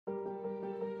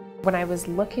When I was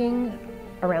looking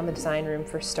around the design room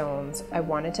for stones, I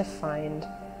wanted to find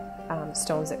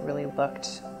stones that really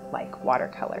looked like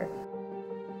watercolor.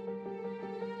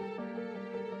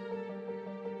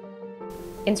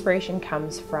 Inspiration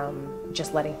comes from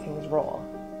just letting things roll.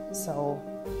 So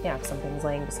yeah, if something's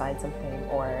laying beside something,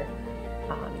 or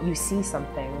you see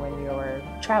something when you're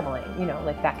traveling, you know,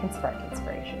 like that can spark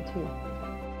inspiration too.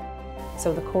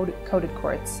 So the coated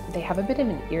quartz, they have a bit of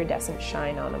an iridescent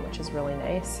shine on them, which is really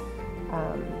nice.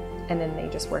 And then they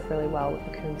just work really well with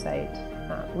the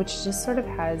kunzite, which just sort of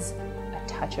has a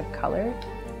touch of color.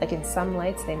 Like in some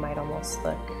lights, they might almost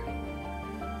look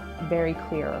very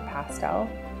clear or pastel.